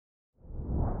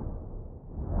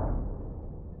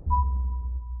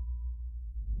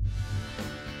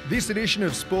This edition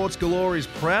of Sports Galore is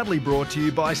proudly brought to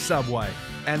you by Subway.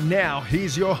 And now,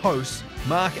 here's your hosts,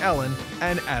 Mark Allen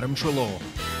and Adam Treloar.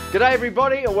 G'day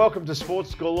everybody and welcome to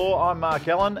Sports Galore. I'm Mark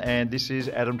Allen and this is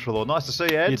Adam Treloar. Nice to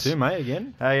see you, Ads. You too, mate,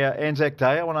 again. Hey, Anzac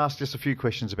Day. I want to ask just a few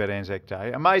questions about Anzac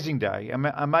Day. Amazing day.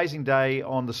 Amazing day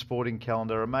on the sporting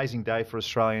calendar. Amazing day for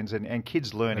Australians and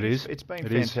kids learning. It is. It's been It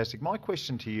fantastic. My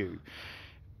question to you,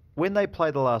 when they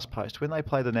play the last post, when they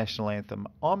play the national anthem,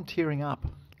 I'm tearing up.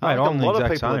 Mate, a I'm the lot of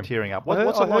exact people are same. tearing up.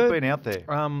 What's it like being out there?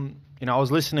 I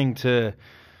was listening to,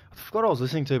 I forgot what I was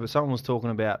listening to, but someone was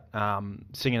talking about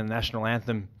singing the national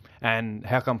anthem and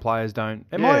how come players don't.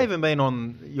 It might have even been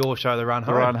on your show, The Run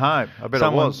Home. The Run Home. I bet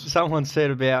it was. Someone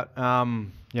said about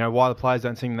why the players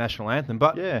don't sing the national anthem.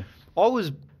 But yeah.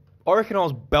 I reckon I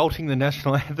was belting the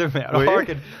national anthem out. Were you? I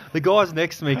reckon the guys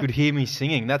next to me could hear me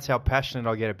singing. That's how passionate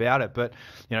I get about it. But,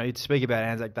 you'd speak about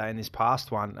Anzac Day in this past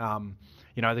one.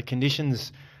 The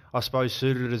conditions, I suppose,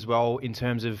 suited it as well in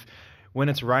terms of when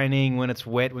it's raining, when it's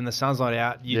wet, when the sun's not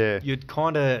out, you're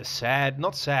kind of sad.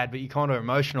 Not sad, but you're kind of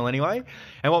emotional anyway.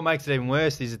 And what makes it even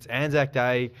worse is it's Anzac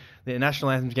Day, the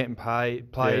national anthem's getting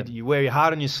played, you wear your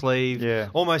heart on your sleeve,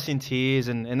 almost in tears,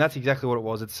 and that's exactly what it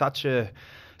was. It's such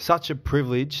a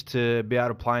privilege to be able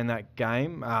to play in that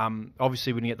game.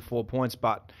 Obviously, we didn't get the 4 points,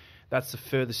 but that's the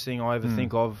furthest thing I ever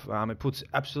think of. It puts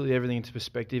absolutely everything into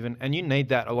perspective, and you need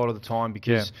that a lot of the time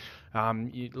because,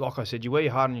 like I said, you wear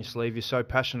your heart on your sleeve. You're so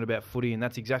passionate about footy, and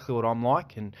that's exactly what I'm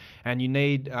like. And you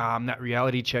need that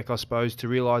reality check, I suppose, to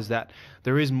realise that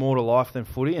there is more to life than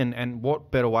footy. And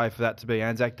what better way for that to be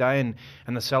Anzac Day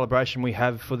and the celebration we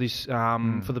have for this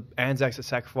for the Anzacs that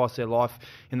sacrificed their life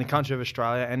in the country of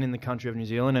Australia and in the country of New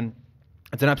Zealand. And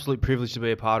it's an absolute privilege to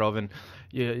be a part of, and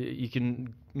you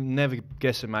can never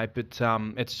guess it, mate. But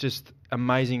it's just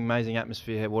amazing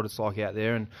atmosphere, what it's like out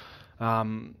there,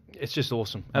 and it's just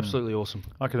awesome, absolutely awesome.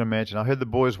 I can imagine. I heard the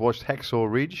boys watched Hacksaw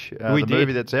Ridge, the did.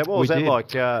 movie that's out. What was that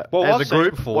like? As a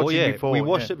group, before, before, we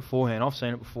watched it beforehand. I've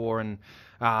seen it before, and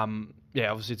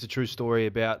obviously it's a true story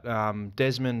about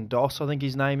Desmond Doss, I think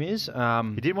his name is. He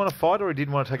didn't want to fight, or he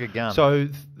didn't want to take a gun. So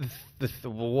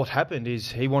what happened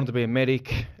is he wanted to be a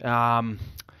medic,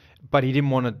 but he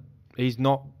didn't want to. He's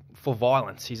not for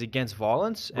violence. He's against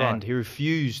violence, and he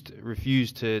refused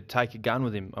to take a gun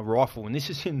with him, a rifle. And this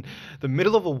is in the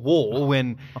middle of a war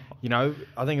when, I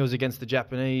think it was against the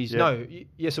Japanese. No,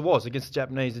 yes, it was against the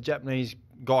Japanese. The Japanese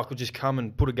guy could just come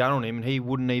and put a gun on him, and he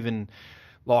wouldn't even.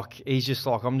 He's just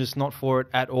like, I'm just not for it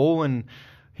at all. And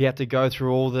he had to go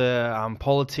through all the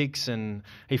politics, and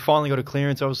he finally got a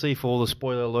clearance, obviously, for all the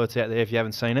spoiler alerts out there if you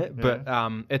haven't seen it. Yeah.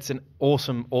 But it's an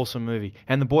awesome movie,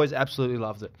 and the boys absolutely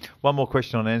loved it. One more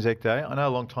question on Anzac Day. I know a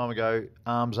long time ago,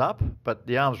 arms up, but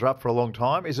the arms are up for a long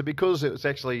time. Is it because it's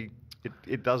actually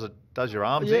it does your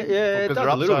arms in? Yeah, it does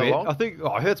a little bit. Long? I think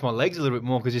it hurts my legs a little bit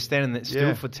more because you're standing there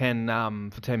still for 10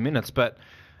 minutes, but.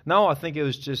 No, I think it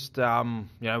was just, we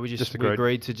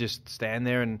agreed to just stand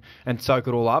there and soak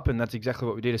it all up, and that's exactly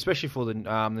what we did, especially for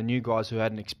the new guys who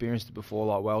hadn't experienced it before,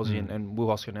 like Wellesley and Will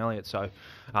Hoskin Elliott. So,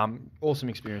 awesome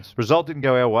experience. Result didn't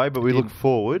go our way, but we look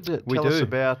forward. Tell us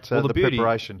about the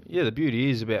preparation. Yeah, the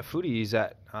beauty is about footy is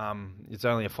that it's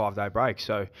only a 5-day break.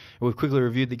 So we've quickly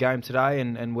reviewed the game today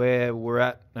and where we're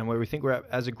at and where we think we're at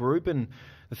as a group, and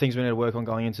the things we need to work on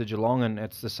going into Geelong, and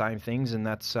it's the same things, and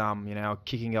that's our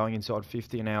kicking going inside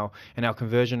 50 and our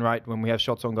conversion rate when we have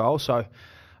shots on goal. So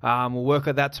we'll work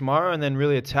at that tomorrow and then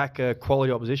really attack a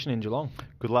quality opposition in Geelong.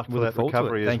 Good luck for that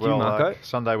recovery as well. Thank you, Marco.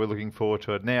 Sunday we're looking forward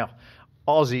to it. Now,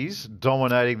 Aussies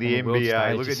dominating the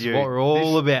NBA. Look at you. What we're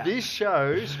all about. This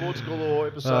show, Sports Galore,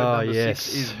 episode number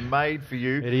 6, is made for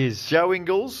you. It is. Joe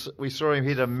Ingles, we saw him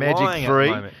hit a magic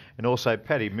 3. And also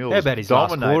Paddy Mills. How about his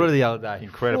last quarter the other day?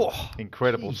 Incredible.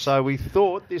 Geez. So we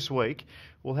thought this week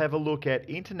we'll have a look at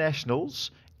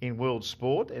internationals in world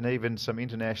sport and even some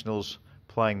internationals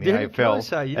playing the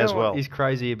AFL as well. What is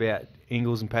crazy about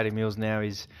Ingles and Paddy Mills now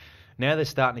is now they're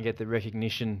starting to get the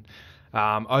recognition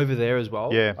over there as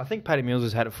well. Yeah. I think Paddy Mills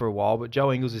has had it for a while, but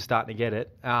Joe Ingles is starting to get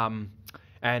it. And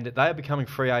they are becoming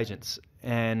free agents.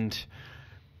 And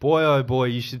boy, oh boy,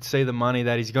 you should see the money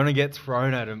that he's going to get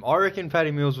thrown at him. I reckon Paddy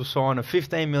Mills will sign a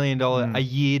 $15 million a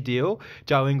year deal.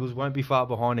 Joe Ingles won't be far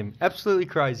behind him. Absolutely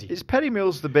crazy. Is Paddy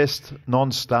Mills the best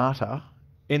non-starter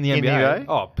in the NBA?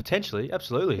 Oh, potentially,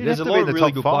 absolutely. There's a lot of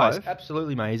really good players.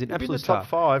 Absolutely, mate. He's an absolute star. Top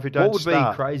 5 who don't start. What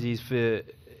would be crazy is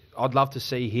I'd love to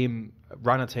see him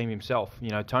run a team himself.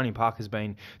 Tony Parker's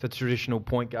been the traditional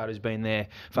point guard who's been there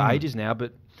for ages now,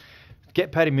 but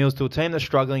get Paddy Mills to a team that's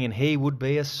struggling, and he would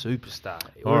be a superstar.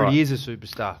 He All already right. is a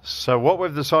superstar. So what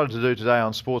we've decided to do today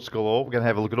on Sports Galore, we're going to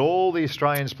have a look at all the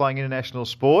Australians playing international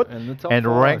sport And the top and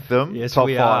five. rank them. Yes, top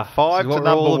we five. are. Five This is to what we're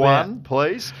all number about. one,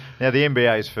 please. Now the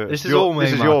NBA's first. This is all me,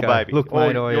 This is your Marco. baby. Look, All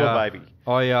mate, your baby.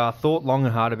 I thought long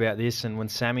and hard about this, and when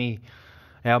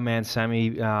our man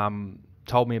Sammy,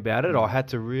 told me about it, I had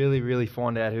to really, really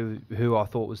find out who I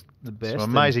thought was the best. Some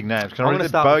amazing names. Can I I'm read gonna it?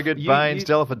 start with Bogut, Baines,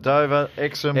 Delafadova,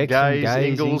 Exum,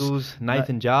 Gaze, Ingles,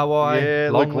 Nathan Jarwai, yeah,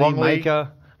 Luke Longley.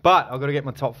 Maker. But I've got to get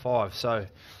my top five, so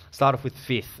start off with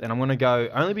fifth, and I'm going to go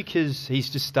only because he's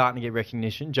just starting to get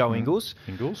recognition. Joe Ingles.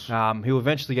 He'll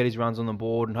eventually get his runs on the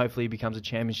board, and hopefully he becomes a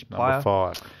championship player. Number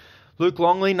 5. Luke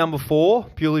Longley, number 4,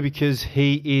 purely because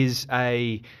he is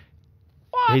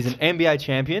he's an NBA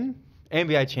champion.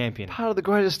 Part of the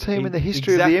greatest team in the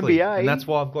history Exactly. of the NBA. And that's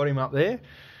why I've got him up there.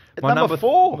 At number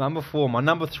 4. Number 4. My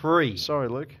number 3. Sorry,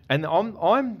 Luke. And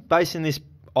I'm basing this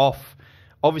off,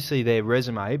 obviously, their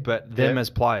resume, but them as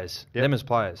players. Yep. Them as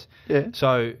players. Yeah.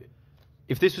 So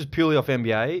if this was purely off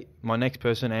NBA, my next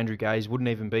person, Andrew Gaze, wouldn't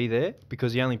even be there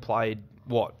because he only played,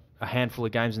 a handful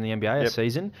of games in the NBA a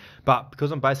season. But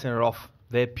because I'm basing it off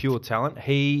their pure talent,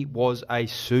 he was a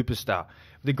superstar.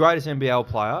 The greatest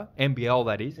NBL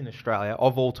that is, in Australia,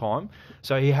 of all time.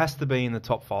 So he has to be in the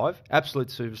top 5. Absolute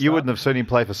superstar. You wouldn't have seen him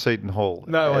play for Seton Hall.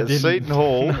 No, I didn't. Seton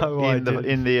Hall No, I in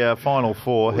didn't. the Final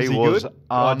Four, Was he he was good?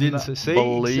 I didn't see.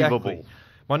 unbelievable. Exactly.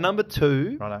 My number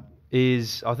 2 Righto.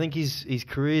 is, I think his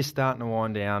career's starting to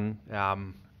wind down.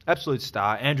 Absolute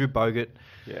star, Andrew Bogut.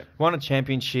 Yeah. Won a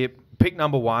championship. Pick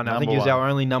number 1. I think he was Number 1. our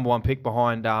only number 1 pick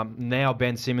behind now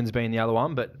Ben Simmons being the other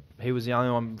one, but he was the only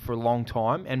one for a long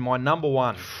time. And my number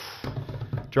 1,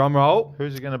 drum roll,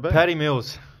 Who's it going to be? Paddy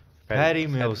Mills. Paddy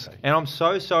Mills. And I'm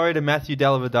so sorry to Matthew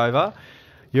Dellavedova.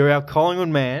 You're our Collingwood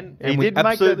man, and we did make the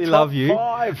absolutely top love you.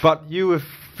 5. But you were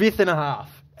 5th and a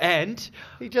half. And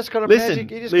He just got a listen, magic.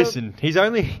 He just listen. He's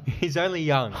only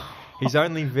young. He's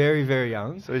only very, very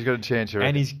young. So he's got a chance here.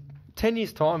 And he's 10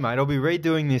 years' time, mate. I'll be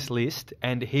redoing this list,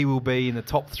 and he will be in the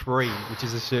top 3, which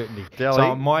is a certainty. Deli,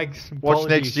 so my watch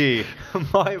next year.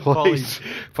 My apologies,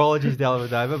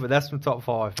 Dellavedova, but that's my top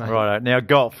 5, mate. Right, now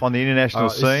golf on the international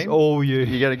This is scene. all you.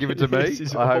 You're going to give it to me? This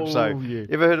is I hope all so. you.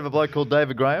 Ever heard of a bloke called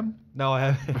David Graham? No,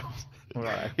 I haven't.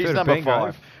 Right. He's Heard of number Ben 5.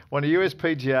 Graham. Won a US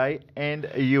PGA and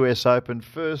a US Open.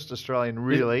 First Australian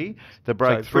really to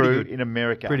break So, pretty through good. in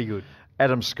America. Pretty good.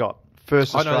 Adam Scott.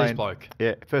 First I know Australian. this bloke.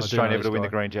 Yeah, first I do know Australian ever to this win the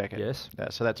guy. green jacket. Yes.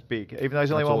 So that's big. Even though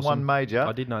he's only That's won awesome. one major.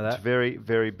 I did know that. It's very,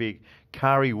 very big.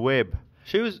 Kari Webb.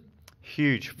 She was.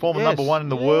 Huge. Former Yes, number 1 in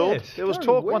the world. yes. There was Kari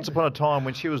talk Webb. once upon a time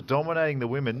when she was dominating the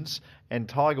women's and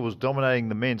Tiger was dominating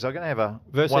the men's. They're going to have a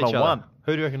Versus each one-on-one. other.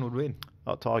 Who do you reckon would win?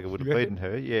 Oh, Tiger would have You reckon?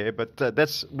 beaten her, yeah, but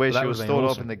that's where Well, that she was would've thought been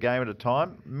of awesome. in the game at a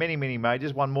time. Many, many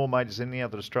majors, won more majors than any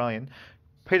other Australian.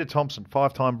 Peter Thompson,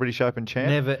 5-time British Open champ.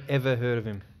 Never ever heard of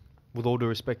him. With all due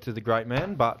respect to the great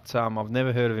man, but I've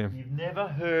never heard of him. You've never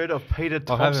heard of Peter I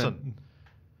Thompson? haven't.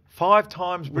 5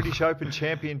 times British Open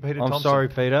champion Peter I'm Thompson. sorry,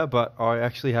 Peter, but I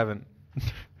actually haven't.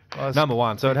 Well, Number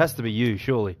 1, so it has to be you,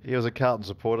 surely. He was a Carlton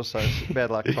supporter, so it's bad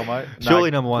luck, Tomo. Surely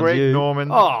number one's Greg you. Norman,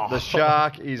 Oh. the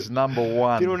Shark, is number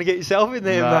 1. Didn't want to get yourself in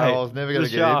there, No, mate. I was never gonna The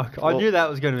get in. Shark. I Well, knew that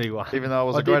was going to be one. Even though I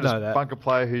was the did know greatest that. bunker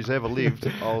player who's ever lived,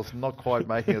 I was not quite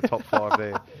making the top 5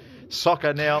 there.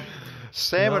 Soccer now.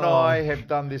 Sam and No. I have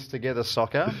done this together,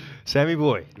 soccer. Sammy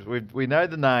boy. We know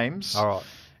the names. All right.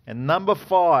 And number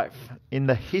 5 in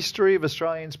the history of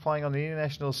Australians playing on the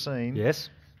international scene. Yes.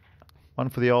 One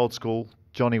for the old school,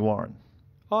 Johnny Warren.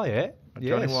 Oh, yeah.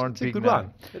 Johnny Yes, Warren, it's a big good name.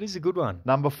 one. It is a good one.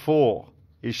 Number 4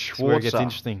 is That's where it gets Schwarzer.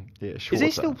 interesting. Yeah, Is he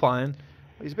Schwarzer. still playing?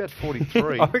 He's about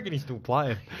 43. I reckon he's still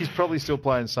playing. He's probably still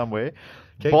playing somewhere.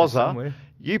 Keep it Bozza, somewhere.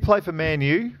 you play for Man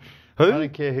U. Who? I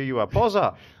don't care who you are.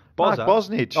 Bozza. Mark Bozza?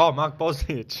 Bosnich. Oh, Mark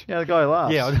Bosnich. Yeah, the guy who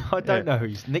laughs. Yeah, I don't know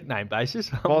his nickname basis.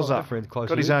 I'm not Bozza. friends close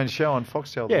Got his with him. own show on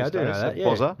Foxtel Yeah, I these do know days, that. Yeah.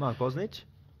 Bozza. Mark Bosnich.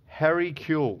 Harry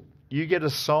Kuehl. You get a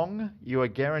song, you are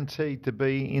guaranteed to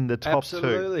be in the top 2.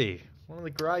 Absolutely. One of the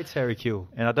greats, Harry Kuehl.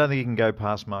 And I don't think you can go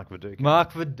past Mark Viduka.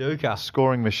 Mark Viduka.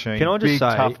 Scoring machine. Can I just big,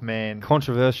 say, tough man.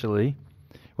 controversially,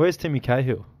 where's Timmy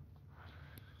Cahill?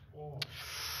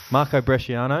 Marco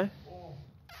Bresciano?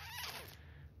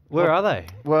 Where are they?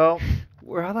 Well,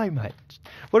 Where are they, mate?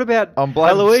 What about I'm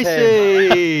blaming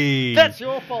Aloisi? that's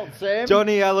your fault, Sam.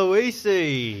 Johnny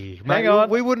Aloisi. Mate, Hang on.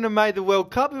 we wouldn't have made the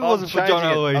World Cup if it wasn't for John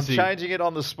Aloisi. I'm changing it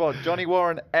on the spot. Johnny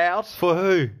Warren out. For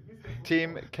who?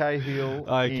 Tim Cahill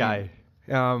Okay.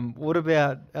 in. What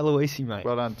about Aloisi, mate?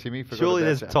 Well done, Timmy. Forgot Surely about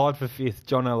there's you. tied for 5th,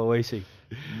 John Aloisi.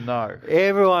 No.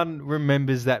 Everyone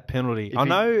remembers that penalty. I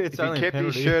know it's if only he a kept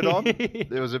his penalty. shirt on,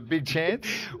 there was a big chance.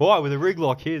 Why? With a rig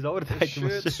like his, I would have taken my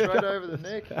Shirt shirt straight off. over the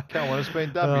neck. Come on, it's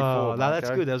been done Oh, before. no, that's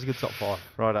Marco. good. That was a good top 5.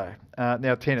 Righto.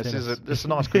 Now, tennis. Tennis. This is a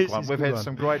nice quick This one. is We've a good had one.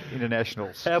 some great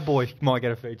internationals. Our boy might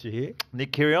get a feature here.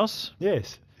 Nick Kyrgios.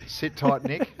 Yes. Sit tight,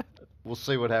 Nick. We'll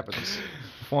see what happens.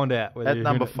 Find out. At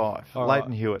number 5, All Leighton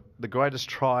right. Hewitt, the greatest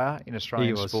trier in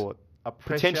Australian He was. sport. A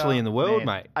Potentially in the world,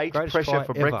 man. mate. 8 Greatest pressure trier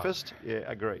for ever. breakfast. Yeah,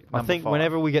 agree. I think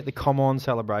whenever we get the Come On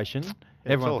celebration, all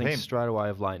everyone thinks him. straight away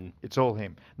of Leighton. It's all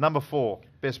him. Number 4,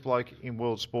 best bloke in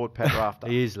world sport, Pat Rafter.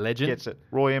 He is legend. Gets it.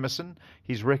 Roy Emerson,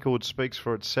 his record speaks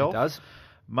for itself. It does.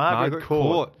 Margaret Court.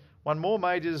 Court. Won more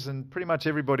majors than pretty much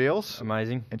everybody else.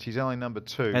 Amazing. And she's only number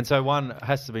 2. And so one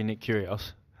has to be Nick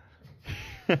Kyrgios.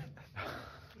 Who am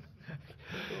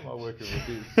I working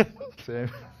with this? Sam?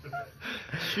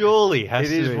 Surely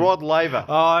has It to is be. Rod Laver.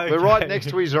 Oh, okay. We're right next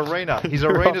to his arena. His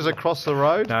arena's across the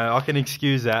road. No, I can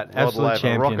excuse that. Rod Absolute Laver,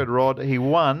 champion. Rocket Rod. He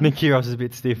won Nick Kyrgios is a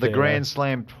bit stiff the there, Grand though.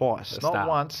 Slam twice. A Not star.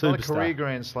 once, not a Superstar. career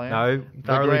Grand Slam. No, the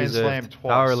thoroughly Grand deserved. Slam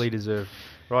twice. Thoroughly deserved.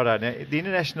 Righto, now the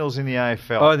internationals in the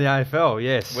AFL. Oh, the AFL,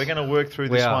 yes. We're going to work through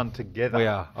We this are. one together. We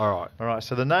are. All right. All right,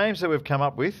 so the names that we've come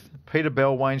up with, Peter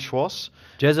Bell, Wayne Schwass,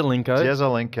 Jezelenko.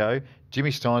 Jazelenko,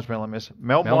 Jimmy Steins,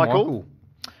 Mel Michael,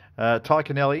 Ty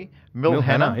Kennelly, Mill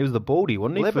Hanna. He was the baldy,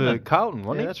 wasn't he? Lebanon. For Carlton,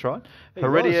 wasn't Yeah, he? that's right. He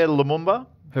Heredia was. Lumumba,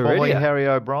 Heredia. formerly Harry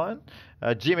O'Brien,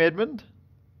 Jim Edmund.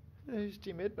 Who's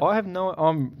Jim Edmund? I have no...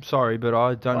 I'm sorry, but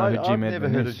I don't know who Jim I've Edmund is. never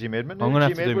heard of Jim Edmund. I'm Who going to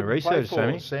have Jim to do my Edmund play research, for,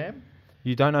 Sammy. Sam?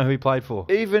 You don't know who he played for?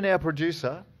 Even our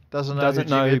producer doesn't know Doesn't who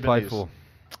know Jim who he Edmund played is. for. Well,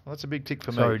 that's a big tick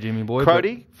for Sorry, me. Jimmy boy.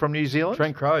 Crody from New Zealand.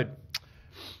 Trent Crode.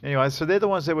 Anyway, so they're the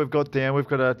ones that we've got down. We've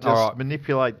got to just All right.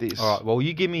 manipulate this. All right, well,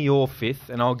 you give me your 5th,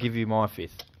 and I'll give you my 5th.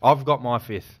 I've got my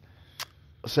 5th.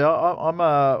 So I'm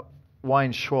a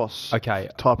Wayne Schwass Okay.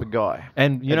 type of guy.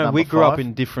 And, you At know, number we grew up 5.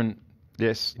 in different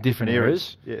Yes, different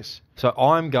eras. Yes. So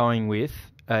I'm going with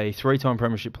a 3-time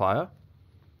premiership player,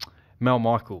 Mel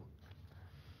Michael.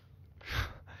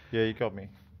 Yeah, you got me.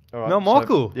 All right, Mel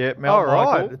Michael. Yeah, Mel All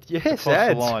right. Michael. Yes, across the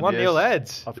ads. line, 1-0 yes.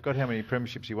 ads. I forgot how many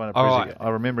premierships he won at All Brizzy. right. I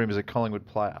remember him as a Collingwood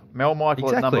player. Mel Michael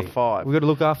Exactly. at number 5. We've got to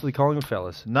look after the Collingwood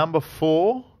fellas. Number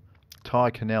 4,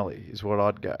 Ty Kennelly is what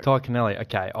I'd go. Ty Kennelly.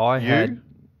 Okay, I You? had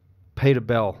Peter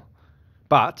Bell.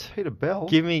 But Peter Bell.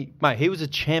 give me... Mate, he was a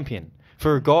champion.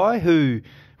 For a guy who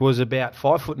was about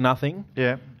 5'0",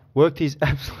 Yeah. worked his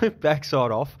absolute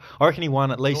backside off. I reckon he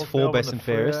won at least North 4 Melbourne, best the and Freo.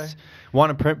 fairest.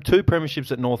 Won 2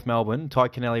 premierships at North Melbourne. Ty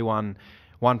Kennelly won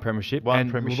 1 premiership. One and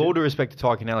premiership. with all due respect to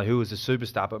Ty Kennelly, who was a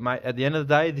superstar, but mate, at the end of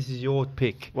the day, this is your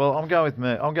pick. Well, I'm going with me.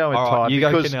 I'm going with All Ty right, you go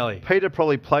because Kennelly. Peter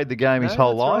probably played the game his No,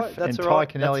 whole that's life, right, that's and all Ty right.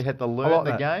 Kennelly had to I learn like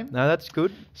the that. game. No, that's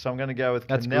good. So I'm going to go with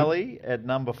That's Kennelly at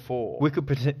number 4. We could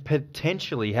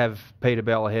potentially have Peter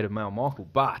Bell ahead of Mel Michael,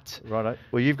 but Righto.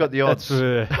 Well, you've got the odds.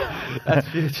 that's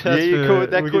for Yeah, you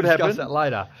could. That we could can discuss happen. that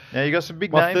later. Now you got some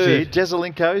big My names here: third.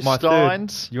 Jezelenko, My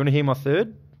Steins. third. You want to hear my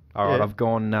third? All right, Yeah. I've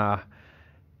gone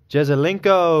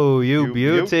Jezelenko, you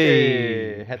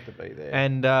beauty. Had to be there.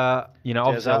 And,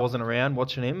 obviously Jezza. I wasn't around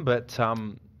watching him, but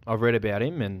I've read about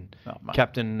him and Oh, mate.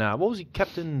 Captain, what was he?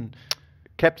 Captain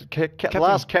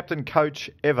last captain coach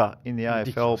ever in the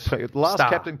Ridiculous. AFL. Last Star.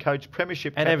 captain coach,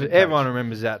 premiership. And captain everyone coach.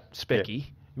 remembers that Specky.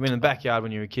 You went in the backyard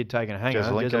when you were a kid taking a hanger.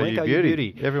 Jezelenko, you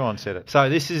beauty. Everyone said it. So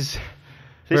this is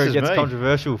where it is gets me.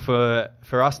 controversial for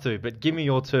us two, but give me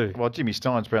your 2. Well, Jimmy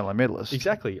Steins, Brownlow medalist.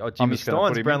 Exactly. I'm Jimmy just gonna Steins,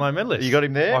 put him Brownlow in. medalist. You got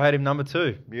him there? I had him number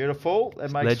 2. Beautiful.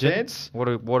 That makes Legend. sense. What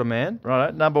a man.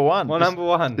 Right, number 1. Well, number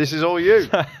 1. This is all you.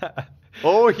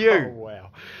 All you. Oh, wow.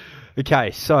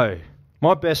 Okay, so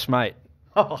my best mate.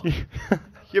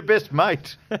 Your best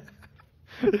mate.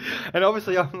 And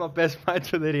obviously I'm not best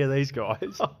mates with any of these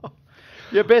guys.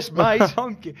 Your best mate.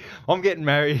 I'm getting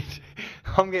married.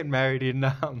 I'm getting married in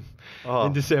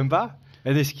December.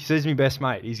 And this is my best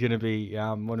mate. He's going to be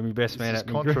one of my best men is at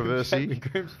my groom's, controversy. at my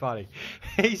groom's party.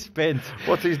 He spent...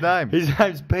 What's his name? His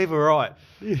name's Peter Wright.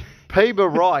 Peeber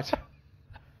Wright.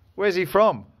 Where's he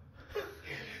from?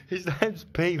 His name's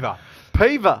Peaver.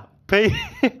 Peaver.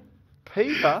 Peaver?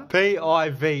 Peaver?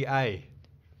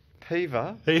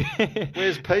 Peaver.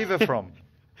 Where's Peaver from?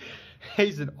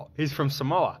 He's from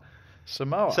Samoa.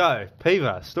 Samoa. So,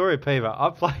 Peaver, story of Peaver.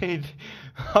 I've played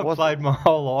my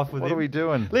whole life with him. What are we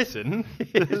doing? Listen,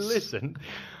 listen.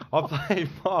 I played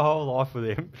my whole life with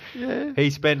him. Yeah. He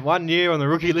spent 1 year on the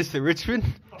rookie list at Richmond,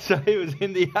 so he was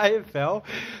in the AFL,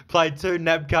 played 2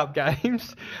 NAB Cup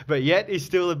games, but yet he's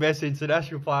still the best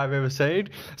international player I've ever seen.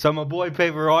 So my boy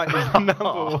Peter Wright is number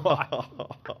 1.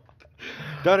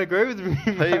 Don't agree with me,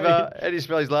 mate. Pever, how do you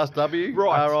spell his last W?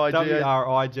 Right. R-I-G-H.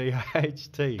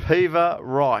 W-R-I-G-H-T. Pever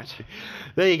Wright.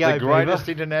 There you go, The greatest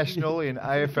Pever. international in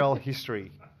AFL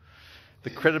history. The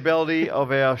credibility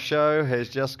of our show has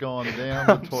just gone down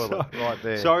the toilet right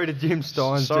there. Sorry to Jim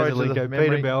Steins, Sorry to Jezza the Linko, memory.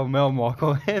 Peter Bell, Mel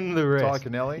Michael, and the rest. Ty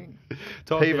Connelly.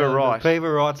 Pever Wright.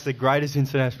 Pever Wright's the greatest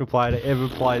international player to ever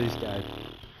play this game.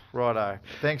 Righto.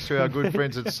 Thanks to our good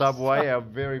friends at Subway, our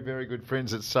very, very good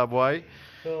friends at Subway.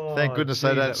 Thank goodness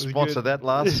they don't sponsor that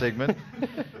last segment.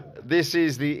 This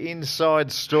is the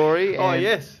inside story. Oh, and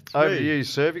yes. Over to you,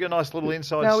 sir. Have you got a nice little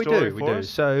inside story for us?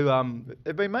 So,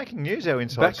 they've been making news, our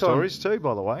inside stories too,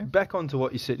 by the way. back onto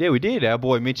what you said. Yeah, we did. Our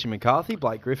boy Mitchy McCarthy,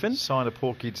 Blake Griffin. Signed a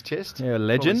poor kid's chest. Yeah,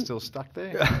 legend. Probably still stuck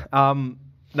there.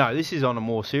 No, this is on a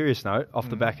more serious note, off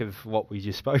the back of what we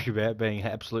just spoke about being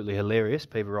absolutely hilarious.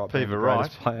 Pever Wright being the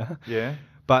greatest player. Yeah.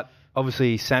 But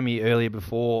obviously, Sammy earlier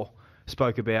before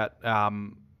spoke about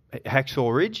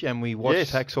Hacksaw Ridge, and we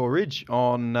watched Hacksaw Ridge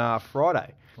on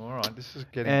Friday. All right, this is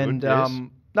getting good.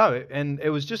 No, and it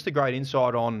was just a great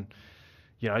insight on,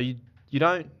 you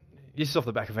don't. This is off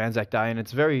the back of Anzac Day, and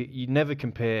it's you never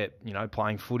compare,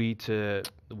 playing footy to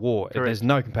the war. Correct. There's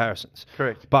no comparisons.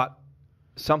 Correct. But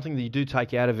something that you do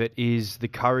take out of it is the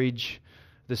courage,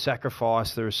 the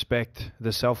sacrifice, the respect,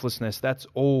 the selflessness. That's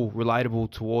all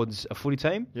relatable towards a footy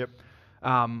team. Yep.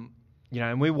 And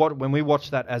when we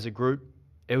watched that as a group,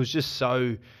 it was just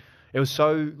so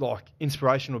like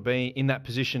inspirational being in that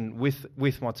position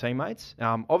with my teammates.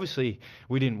 Obviously,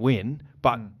 we didn't win,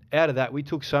 but out of that, we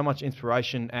took so much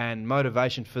inspiration and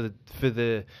motivation for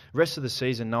the rest of the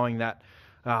season, knowing that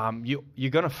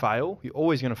you're going to fail. You're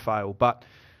always going to fail, but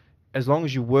as long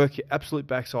as you work your absolute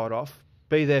backside off,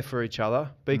 be there for each other,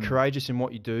 be courageous in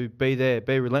what you do, be there,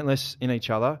 be relentless in each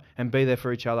other, and be there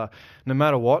for each other. No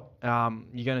matter what,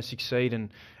 you're going to succeed.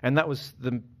 And that was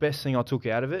the best thing I took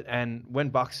out of it. And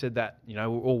when Buck said that, we're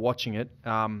all watching it,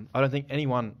 I don't think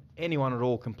anyone at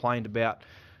all complained about,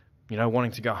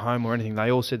 wanting to go home or anything.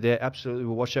 They all said, yeah, absolutely,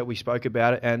 we'll watch that. We spoke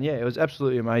about it. And, yeah, it was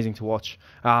absolutely amazing to watch.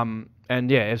 And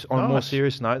yeah, on a more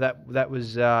serious note, that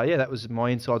was my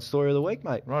inside story of the week,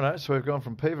 mate. Righto, so we've gone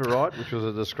from Pever Wright, which was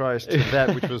a disgrace, to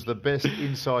that, which was the best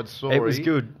inside story. It was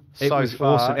good. So it was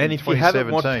far awesome. And if you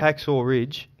haven't watched Hacksaw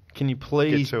Ridge, can you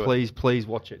please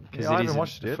watch it? Because I it haven't is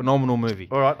watched it a yet. phenomenal movie.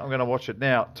 All right, I'm going to watch it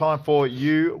now. Time for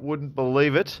You Wouldn't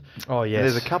Believe It. Oh, yes.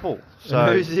 There's a couple. So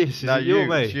who's this? Is it you or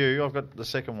me? It's you. I've got the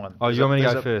second one. Oh, you want me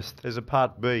to go first? There's a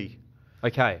part B.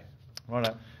 Okay.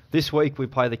 Righto. This week we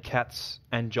play the Cats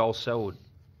and Joel Selwood.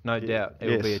 No doubt it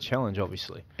will be a challenge,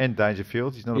 obviously. And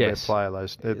Dangerfield. He's not a bad player.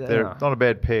 They're are. not a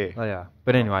bad pair. They are.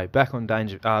 But anyway, back on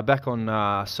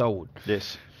Selwood.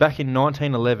 Yes. Back in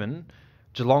 1911,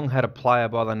 Geelong had a player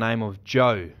by the name of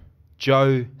Joe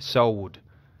Selwood.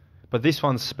 But this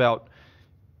one's spelt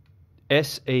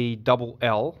Sellwood,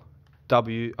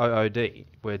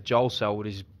 where Joel Selwood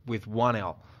is with one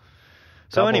L.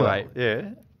 So anyway,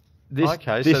 this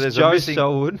Joe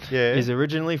Selwood is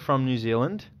originally from New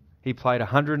Zealand. He played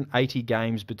 180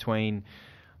 games between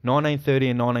 1930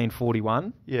 and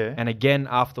 1941, and again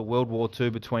after World War II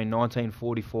between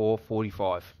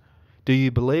 1944-45. Do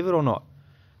you believe it or not?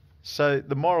 So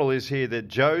the moral is here that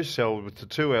Joe Selwood with the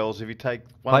two L's, if you take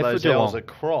one of those L's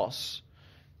across,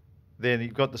 then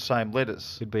you've got the same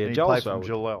letters. It'd be a Joel Selwood.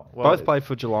 Well, both played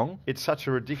for Geelong. It's such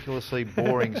a ridiculously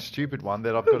boring, stupid one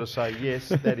that I've got to say, yes,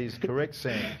 that is correct,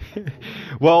 Sam.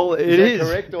 Well, it is.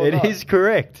 Correct or not? It is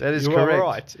correct. That is you correct. Are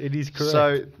right. It is correct.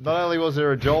 So not only was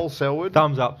there a Joel Selwood.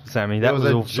 Thumbs up, Sammy. That was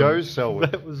a awesome. Joe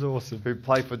Selwood. That was awesome. Who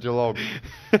played for Geelong.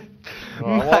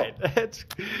 Mate, that's...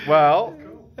 Well,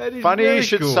 that is funny you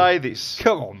should cool. say this.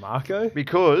 Come on, Marco.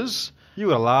 Because... You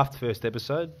would have laughed first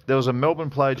episode. There was a Melbourne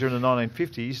player during the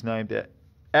 1950s named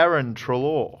Aaron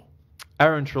Treloar.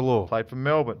 Aaron Treloar. Played for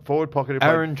Melbourne. Forward pocket who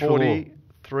played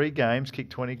 43 games,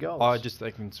 kicked 20 goals. I just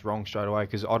think it's wrong straight away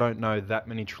because I don't know that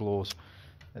many Treloars.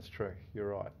 That's true. You're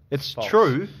right. It's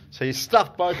true. So you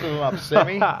stuffed both of them up,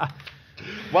 Sammy.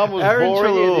 One was Aaron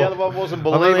boring Treloar. and the other one wasn't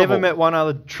believable. I've only ever met one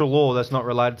other Treloar that's not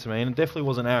related to me, and it definitely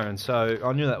wasn't Aaron, so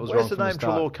I knew that was wrong from the start. Where's the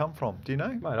name Treloar come from? Do you know?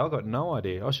 Mate, I've got no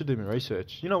idea. I should do my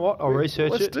research. You know what? I'll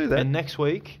research Let's it. do that. And next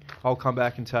week, I'll come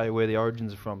back and tell you where the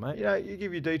origins are from, mate. You know, you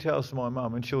give your details to my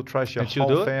mum and she'll trace your she'll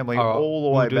whole do it? family All right, all the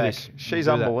we'll way do back. this. She's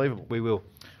We'll do that. unbelievable. We will.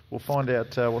 We'll find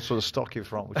out what sort of stock you're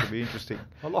from, which will be interesting.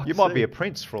 You might be a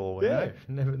prince for all we know. Yeah,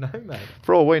 never know, mate.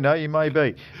 For all we know, you may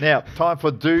be. Now, time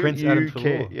for Do Prince You Adam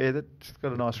Care? Treloar. Yeah, that's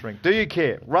got a nice ring. Do you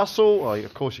care? Russell,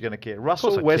 of course you're going to care.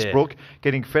 Russell Westbrook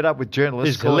getting fed up with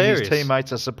journalists It's calling hilarious. his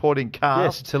teammates a supporting cast.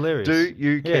 Yes, it's hilarious. Do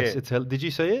you care? Yes, did you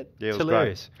see it? Yeah, it it's was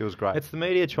hilarious. great. It was great. It's the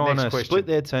media trying Next to question. split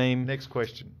their team. Next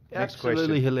question. Next Absolutely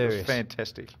question. hilarious. It was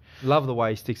fantastic. Love the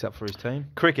way he sticks up for his team.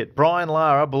 Cricket. Brian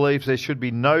Lara believes there should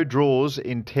be no draws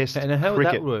in Test And how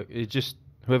cricket. would that work? It's just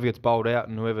whoever gets bowled out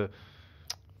and whoever...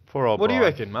 Poor old What Brian. do you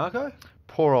reckon, Marco?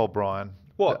 Poor old Brian.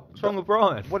 What's wrong with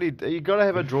Brian? What you got to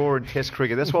have a draw in Test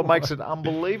cricket. That's what makes it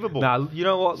unbelievable. No, you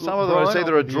know what? Some of them it's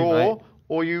either a draw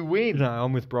or you win. No,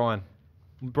 I'm with Brian.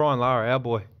 Brian Lara, our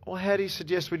boy. Well, how do you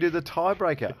suggest we do the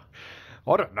tiebreaker?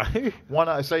 I don't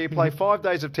know. So you play 5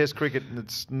 days of Test cricket and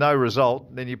it's no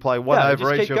result. Then you play one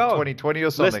over each of 2020 or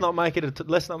something. Let's not make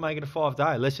it a 5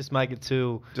 day. Let's just make it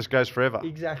till just goes forever.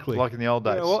 Exactly. Like in the old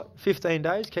days. You know what? 15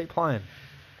 days. Keep playing.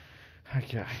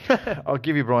 Okay. I'll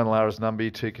give you Brian Lara's number.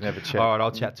 You two can have a chat. All right,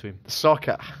 I'll chat to him.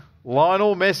 Soccer.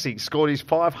 Lionel Messi scored his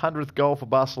 500th goal for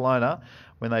Barcelona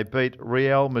when they beat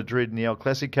Real Madrid in the El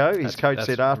Clasico. His coach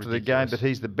said after the game that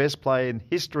he's the best player in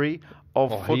history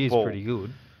of football. He is pretty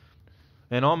good.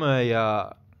 And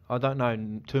I don't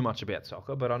know too much about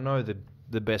soccer, but I know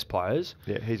the best players.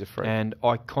 Yeah, he's a freak. And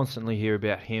I constantly hear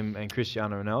about him and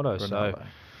Cristiano Ronaldo. So,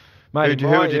 mate, who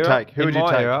would you take? Who would you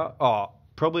take? Era,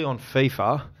 probably on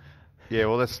FIFA. Yeah,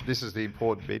 well, this is the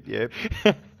important bit. Yeah.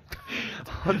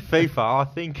 On FIFA, I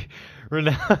think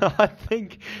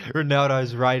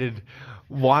Ronaldo's rated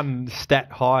one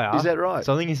stat higher. Is that right?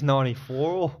 So I think he's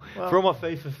 94. For all my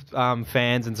FIFA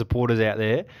fans and supporters out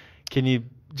there, can you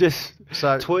just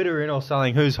tweet her in or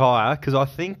something who's higher? Because I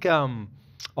think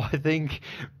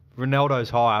Ronaldo's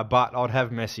higher, but I'd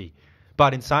have Messi.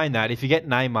 But in saying that, if you get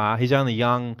Neymar, he's only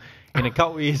young. In a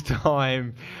couple of years'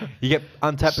 time, you get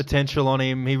untapped potential on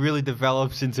him. He really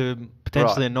develops into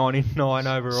potentially a 99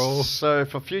 overall. So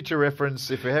for future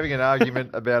reference, if we're having an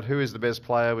argument about who is the best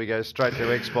player, we go straight to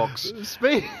Xbox.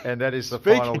 And that is the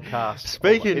final cast.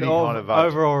 Speaking of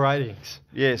overall ratings.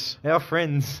 Yes. Our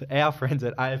friends at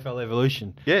AFL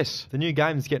Evolution. Yes. The new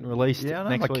game is getting released next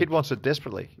week. My kid wants it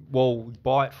desperately. Well,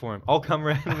 buy it for him. I'll come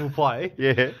around and we'll play.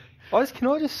 Yeah. Can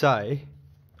I just say,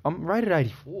 I'm rated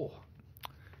 84.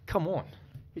 Come on.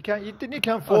 Didn't you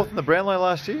come fourth in the Brownlow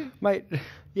last year? Mate,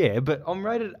 yeah, but I'm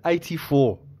rated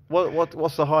 84.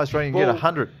 What's the highest rating you get?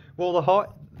 100? Well,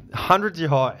 100's your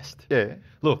highest. Yeah.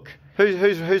 Look.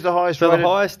 Who's the highest rated? So the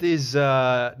highest is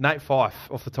Nate Fyfe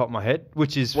off the top of my head,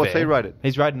 which is What's fair. he rated?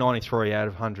 He's rated 93 out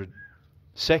of 100.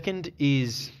 Second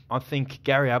is, I think,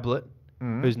 Gary Ablett,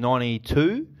 who's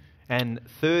 92. And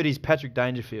third is Patrick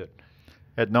Dangerfield.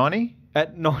 At 90?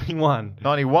 At 91.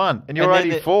 91. And you're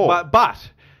 84.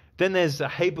 But then there's a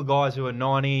heap of guys who are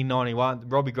 90, 91.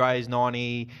 Robbie Gray's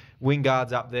 90.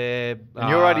 Wingard's up there. And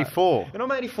you're 84. And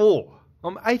I'm 84.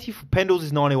 I'm 84. Pendles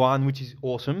is 91, which is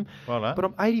awesome. Well done. But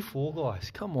I'm 84,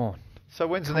 guys. Come on. So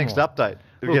when's the next update?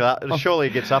 Surely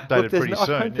it gets updated pretty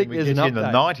soon. I don't think there's an update. In the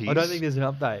 90s. I don't think there's an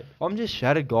update. I'm just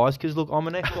shattered, guys, because, look, I'm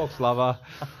an Xbox lover.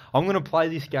 I'm going to play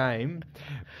this game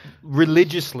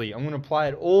religiously. I'm going to play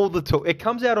it all the time. It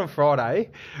comes out on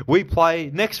Friday. We play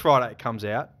next Friday. It comes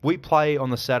out. We play on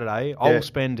the Saturday. I will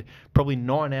spend probably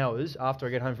 9 hours after I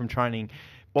get home from training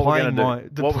what we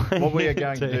are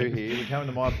going to do here, we're coming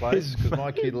to my place because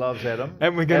my kid loves Adam.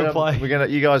 And we're going to play.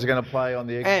 You guys are going to play on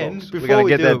the Xbox. And before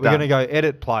we do it, we're going to go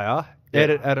edit player.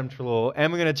 Edit Adam Treloar,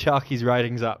 and we're going to chuck his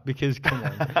ratings up because, come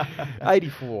on,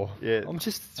 84. Yeah. I'm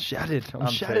just shattered. I'm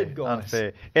shattered, guys.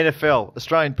 Unfair. NFL,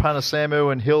 Australian punter Sam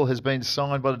Irwin-Hill has been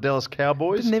signed by the Dallas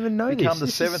Cowboys. I didn't even know Become the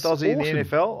 7th Aussie in the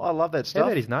NFL. I love that stuff. How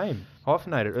about his name?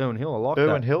 Hyphenated, Irwin-Hill. I like that.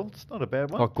 Irwin-Hill? It's not a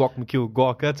bad one. Like Guac McKill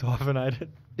Guac, that's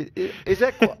hyphenated. Is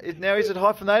that now? Is it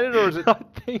hyphenated or is it? I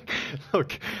think.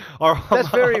 Look, that's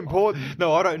very important.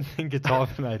 No, I don't think it's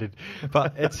hyphenated,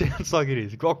 but it sounds like it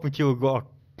is. Guac McKill Guac.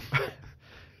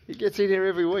 He gets in here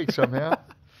every week somehow.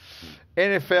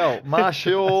 NFL,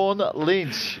 Marshawn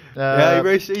Lynch.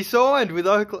 He signed with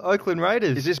Oakland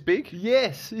Raiders. Is this big?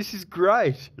 Yes, this is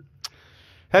great.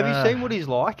 Have you seen what he's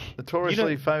like?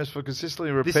 Notoriously famous for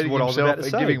consistently repeating himself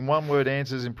and giving one-word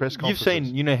answers in press conferences.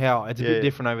 You've seen, how it's a bit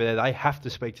different over there. They have to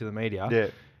speak to the media. Yeah.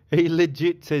 He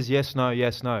legit says yes, no,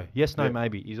 yes, no. Yes, no,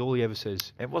 maybe is all he ever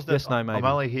says. It wasn't yes, no, maybe. I'm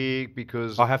only here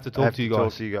because I have to talk to you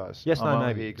guys. Yes, no,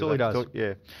 maybe. That's all he does.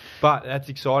 Yeah. But that's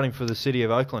exciting for the city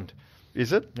of Oakland.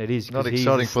 Is it? It is. Not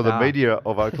exciting for the media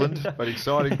of Oakland, but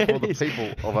exciting for the people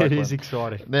of Oakland. It is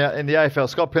exciting. Now, in the AFL,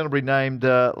 Scott Pendlebury named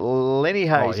Lenny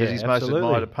Hayes as his most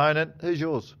admired opponent. Who's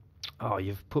yours? Oh,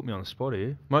 you've put me on the spot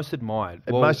here. Most admired.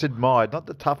 Most admired. Not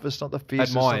the toughest, not the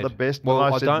fiercest, not the best, well,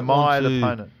 most admired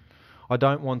opponent. I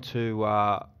don't want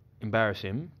to embarrass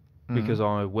him because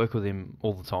I work with him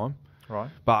all the time. Right.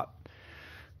 But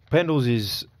Pendles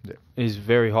is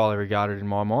very highly regarded in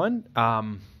my mind.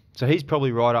 So he's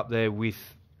probably right up there with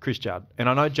Chris Judd. And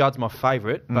I know Judd's my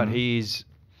favourite, but he is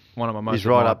one of my most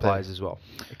admired players as well.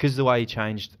 Because the way he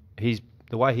changed, he's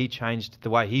the way he changed the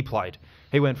way he played.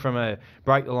 He went from a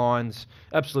break the lines,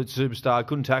 absolute superstar,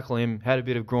 couldn't tackle him, had a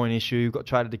bit of groin issue, got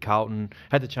traded to Carlton,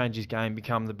 had to change his game,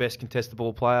 become the best contested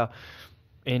ball player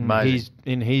when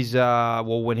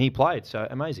he played. So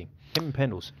amazing. Him and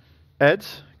Pendles.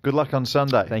 Ads, good luck on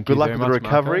Sunday. Thank you. Good luck very with the much,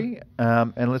 recovery,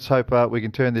 and let's hope we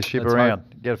can turn this ship around,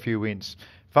 get a few wins.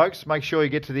 Folks, make sure you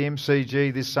get to the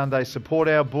MCG this Sunday. Support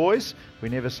our boys. We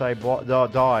never say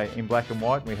die in black and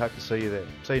white, and we hope to see you there.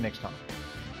 See you next time.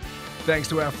 Thanks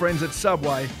to our friends at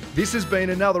Subway, this has been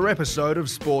another episode of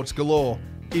Sports Galore.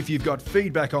 If you've got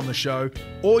feedback on the show,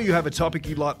 or you have a topic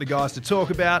you'd like the guys to talk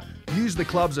about, use the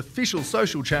club's official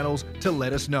social channels to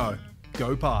let us know.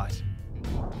 Go Pies.